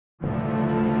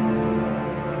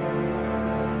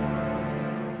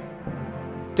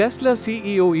Tesla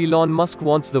CEO Elon Musk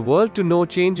wants the world to know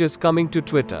changes coming to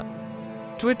Twitter.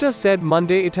 Twitter said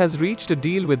Monday it has reached a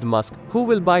deal with Musk, who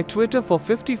will buy Twitter for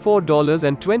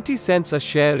 $54.20 a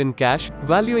share in cash,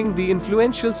 valuing the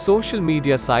influential social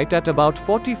media site at about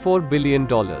 $44 billion.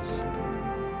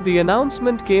 The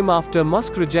announcement came after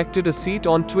Musk rejected a seat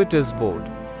on Twitter's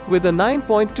board. With a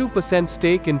 9.2%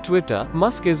 stake in Twitter,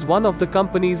 Musk is one of the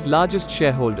company's largest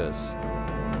shareholders.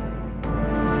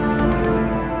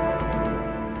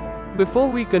 Before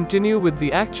we continue with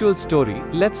the actual story,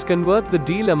 let's convert the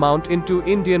deal amount into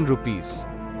Indian rupees.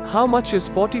 How much is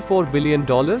 $44 billion?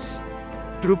 Rupees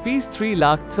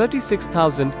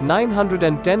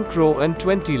 3,36,910 crore and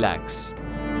 20 lakhs.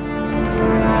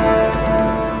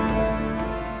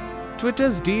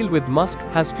 Twitter's deal with Musk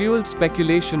has fueled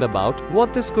speculation about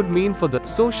what this could mean for the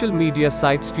social media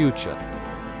site's future.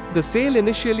 The sale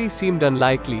initially seemed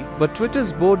unlikely, but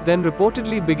Twitter's board then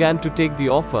reportedly began to take the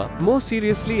offer more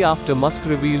seriously after Musk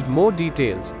revealed more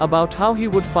details about how he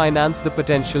would finance the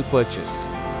potential purchase.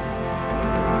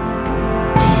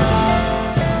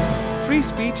 Free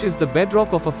speech is the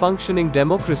bedrock of a functioning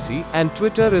democracy, and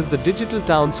Twitter is the digital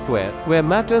town square, where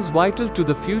matters vital to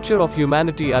the future of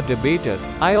humanity are debated.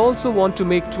 I also want to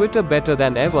make Twitter better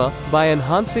than ever, by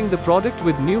enhancing the product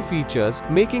with new features,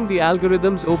 making the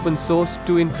algorithms open source,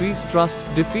 to increase trust,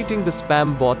 defeating the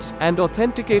spam bots, and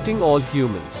authenticating all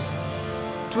humans.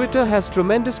 Twitter has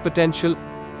tremendous potential.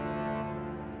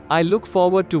 I look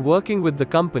forward to working with the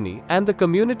company, and the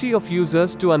community of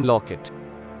users to unlock it.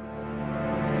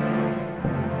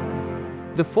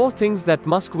 The 4 things that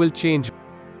Musk will change.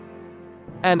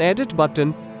 An edit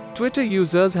button. Twitter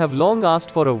users have long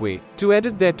asked for a way to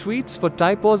edit their tweets for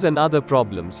typos and other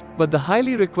problems, but the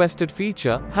highly requested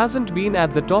feature hasn't been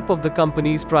at the top of the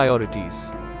company's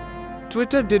priorities.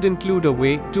 Twitter did include a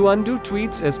way to undo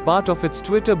tweets as part of its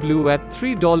Twitter Blue at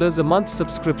 $3 a month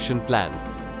subscription plan.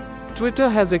 Twitter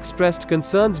has expressed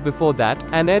concerns before that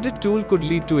an edit tool could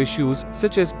lead to issues,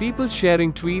 such as people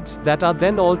sharing tweets that are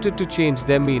then altered to change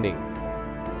their meaning.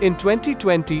 In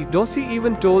 2020, Dorsey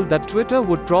even told that Twitter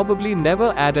would probably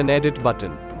never add an edit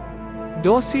button.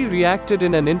 Dorsey reacted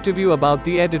in an interview about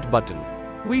the edit button.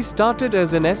 "We started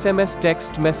as an SMS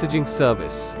text messaging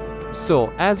service.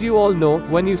 So, as you all know,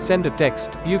 when you send a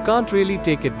text, you can't really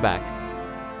take it back.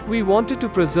 We wanted to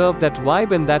preserve that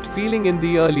vibe and that feeling in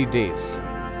the early days."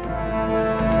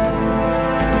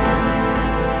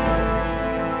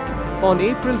 On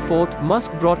April 4th,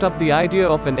 Musk brought up the idea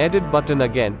of an edit button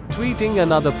again, tweeting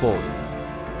another poll.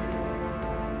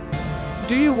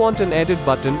 "Do you want an edit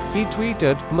button?" he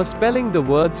tweeted, misspelling the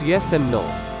words yes and no.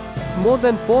 More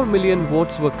than 4 million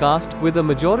votes were cast, with a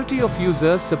majority of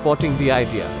users supporting the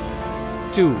idea.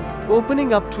 2.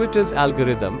 Opening up Twitter's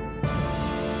algorithm.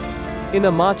 In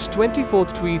a March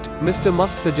 24th tweet, Mr.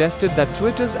 Musk suggested that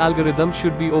Twitter's algorithm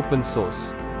should be open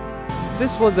source.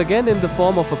 This was again in the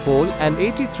form of a poll, and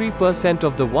 83%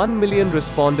 of the 1 million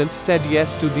respondents said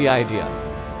yes to the idea.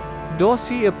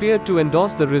 Dorsey appeared to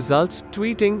endorse the results,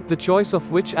 tweeting, "The choice of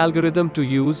which algorithm to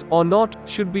use, or not,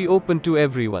 should be open to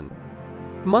everyone."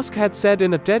 Musk had said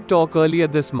in a TED Talk earlier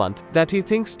this month, that he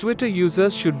thinks Twitter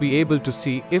users should be able to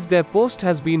see if their post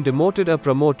has been demoted or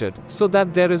promoted, so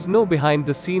that there is no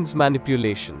behind-the-scenes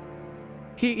manipulation.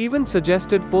 He even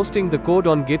suggested posting the code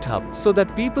on GitHub, so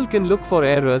that people can look for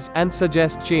errors and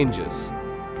suggest changes.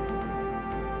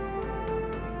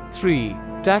 3.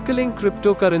 Tackling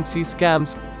cryptocurrency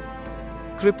scams.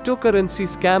 Cryptocurrency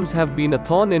scams have been a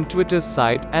thorn in Twitter's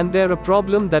side, and they're a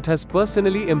problem that has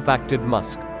personally impacted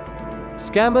Musk.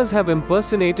 Scammers have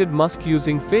impersonated Musk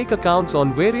using fake accounts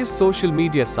on various social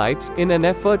media sites, in an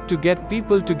effort to get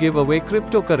people to give away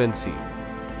cryptocurrency.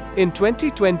 In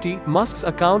 2020, Musk's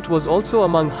account was also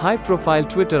among high-profile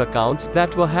Twitter accounts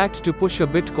that were hacked to push a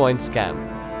Bitcoin scam.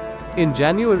 In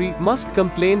January, Musk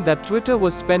complained that Twitter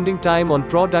was spending time on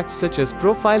products such as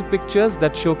profile pictures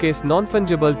that showcase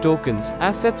non-fungible tokens,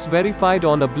 assets verified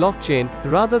on a blockchain,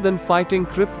 rather than fighting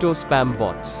crypto spam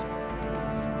bots.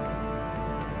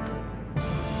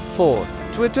 4.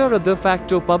 Twitter a de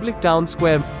facto public town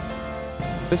square.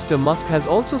 Mr. Musk has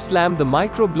also slammed the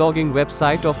microblogging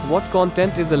website of what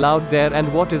content is allowed there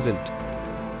and what isn't.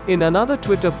 In another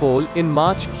Twitter poll, in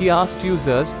March, he asked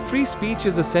users, "Free speech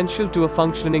is essential to a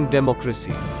functioning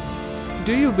democracy.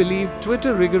 Do you believe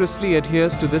Twitter rigorously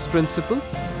adheres to this principle?"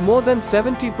 More than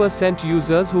 70%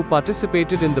 users who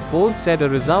participated in the poll said a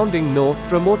resounding no,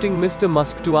 promoting Mr.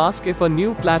 Musk to ask if a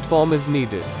new platform is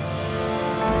needed.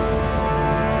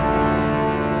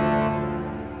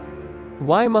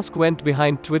 Why Musk went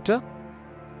behind Twitter?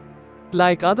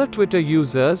 Like other Twitter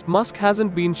users, Musk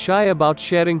hasn't been shy about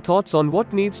sharing thoughts on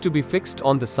what needs to be fixed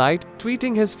on the site,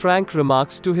 tweeting his frank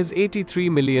remarks to his 83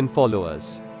 million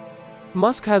followers.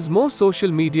 Musk has more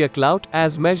social media clout,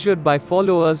 as measured by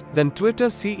followers, than Twitter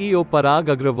CEO Parag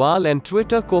Agrawal and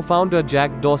Twitter co-founder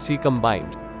Jack Dorsey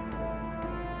combined.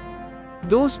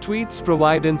 Those tweets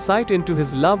provide insight into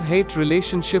his love-hate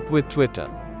relationship with Twitter.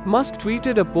 Musk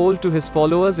tweeted a poll to his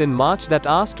followers in March that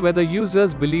asked whether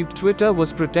users believed Twitter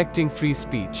was protecting free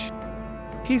speech.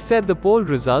 He said the poll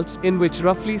results, in which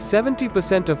roughly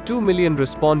 70% of 2 million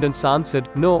respondents answered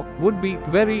no, would be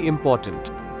very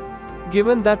important.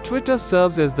 Given that Twitter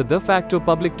serves as the de facto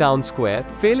public town square,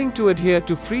 failing to adhere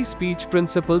to free speech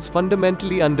principles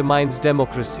fundamentally undermines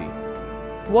democracy.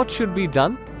 What should be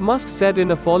done? Musk said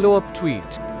in a follow-up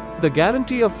tweet. The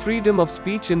guarantee of freedom of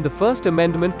speech in the First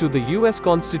Amendment to the US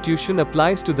Constitution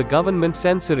applies to the government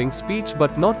censoring speech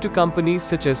but not to companies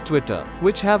such as Twitter,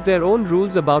 which have their own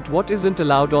rules about what isn't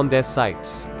allowed on their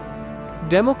sites.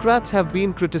 Democrats have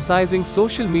been criticizing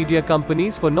social media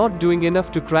companies for not doing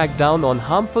enough to crack down on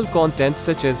harmful content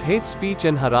such as hate speech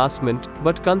and harassment,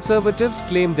 but conservatives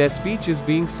claim their speech is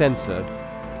being censored.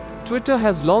 Twitter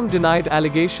has long denied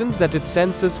allegations that it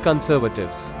censors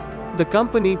conservatives. The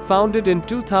company, founded in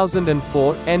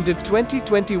 2004, ended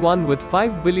 2021 with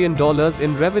 $5 billion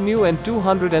in revenue and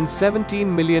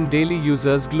 217 million daily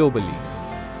users globally.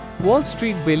 Wall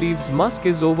Street believes Musk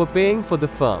is overpaying for the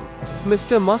firm.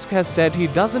 Mr. Musk has said he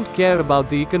doesn't care about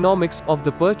the economics of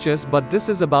the purchase, but this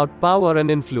is about power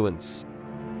and influence.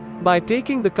 By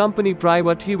taking the company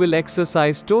private, he will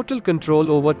exercise total control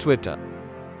over Twitter.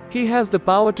 He has the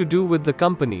power to do with the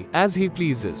company as he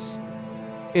pleases.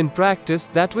 In practice,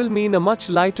 that will mean a much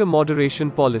lighter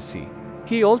moderation policy.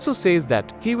 He also says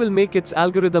that he will make its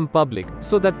algorithm public,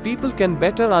 so that people can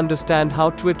better understand how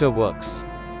Twitter works.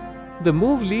 The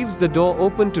move leaves the door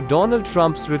open to Donald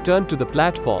Trump's return to the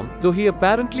platform, though he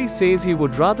apparently says he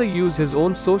would rather use his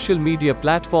own social media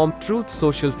platform, Truth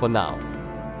Social, for now.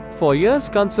 For years,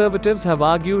 conservatives have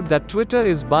argued that Twitter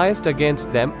is biased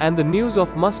against them, and the news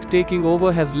of Musk taking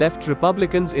over has left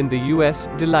Republicans in the US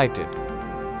delighted.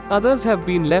 Others have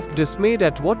been left dismayed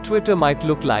at what Twitter might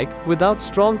look like without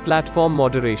strong platform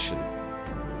moderation.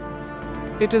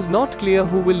 It is not clear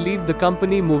who will lead the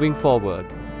company moving forward.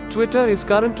 Twitter is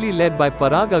currently led by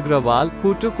Parag Agrawal,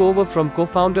 who took over from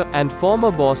co-founder and former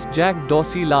boss Jack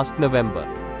Dorsey last November.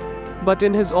 But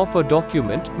in his offer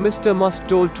document, Mr. Musk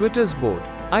told Twitter's board,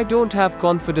 "I don't have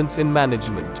confidence in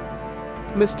management."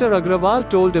 Mr. Agrawal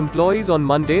told employees on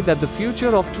Monday that the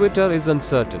future of Twitter is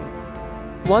uncertain.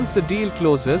 Once the deal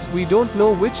closes, we don't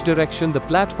know which direction the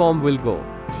platform will go.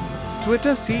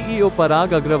 Twitter CEO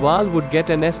Parag Agrawal would get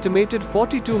an estimated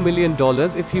 $42 million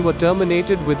if he were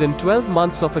terminated within 12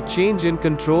 months of a change in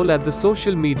control at the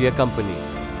social media company.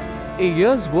 A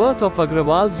year's worth of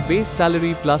Agrawal's base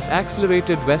salary plus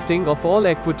accelerated vesting of all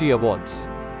equity awards.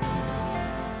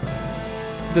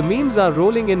 The memes are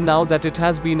rolling in now that it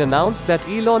has been announced that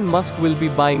Elon Musk will be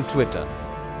buying Twitter.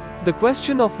 The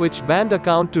question of which banned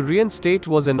account to reinstate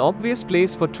was an obvious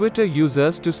place for Twitter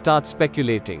users to start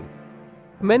speculating.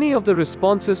 Many of the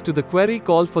responses to the query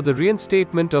call for the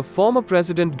reinstatement of former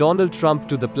President Donald Trump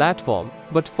to the platform,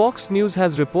 but Fox News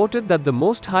has reported that the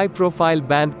most high-profile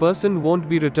banned person won't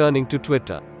be returning to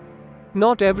Twitter.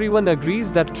 Not everyone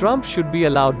agrees that Trump should be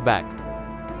allowed back.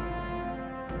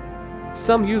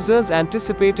 Some users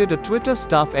anticipated a Twitter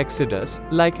staff exodus,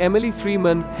 like Emily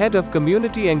Freeman, head of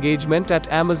community engagement at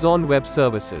Amazon Web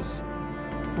Services,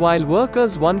 while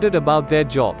workers wondered about their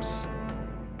jobs.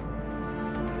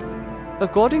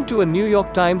 According to a New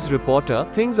York Times reporter,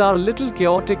 things are a little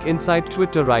chaotic inside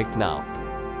Twitter right now.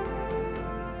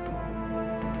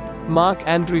 Mark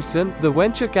Andreessen, the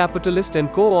venture capitalist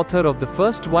and co-author of the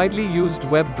first widely used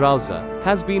web browser,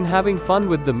 has been having fun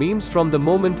with the memes from the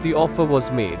moment the offer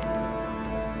was made.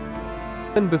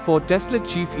 Before Tesla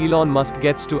chief Elon Musk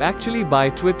gets to actually buy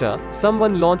Twitter,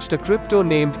 someone launched a crypto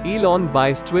named Elon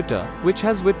Buys Twitter, which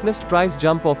has witnessed price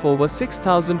jump of over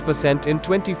 6,000% in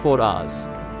 24 hours.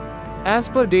 As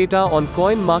per data on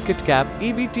CoinMarketCap,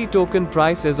 EBT token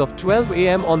price as of 12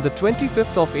 a.m. on the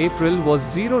 25th of April was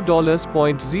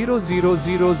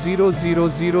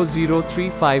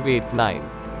 $0.0000003589.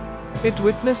 It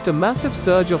witnessed a massive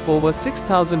surge of over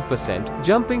 6,000%,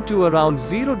 jumping to around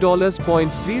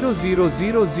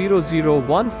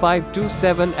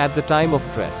 $0.00001527 at the time of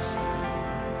press.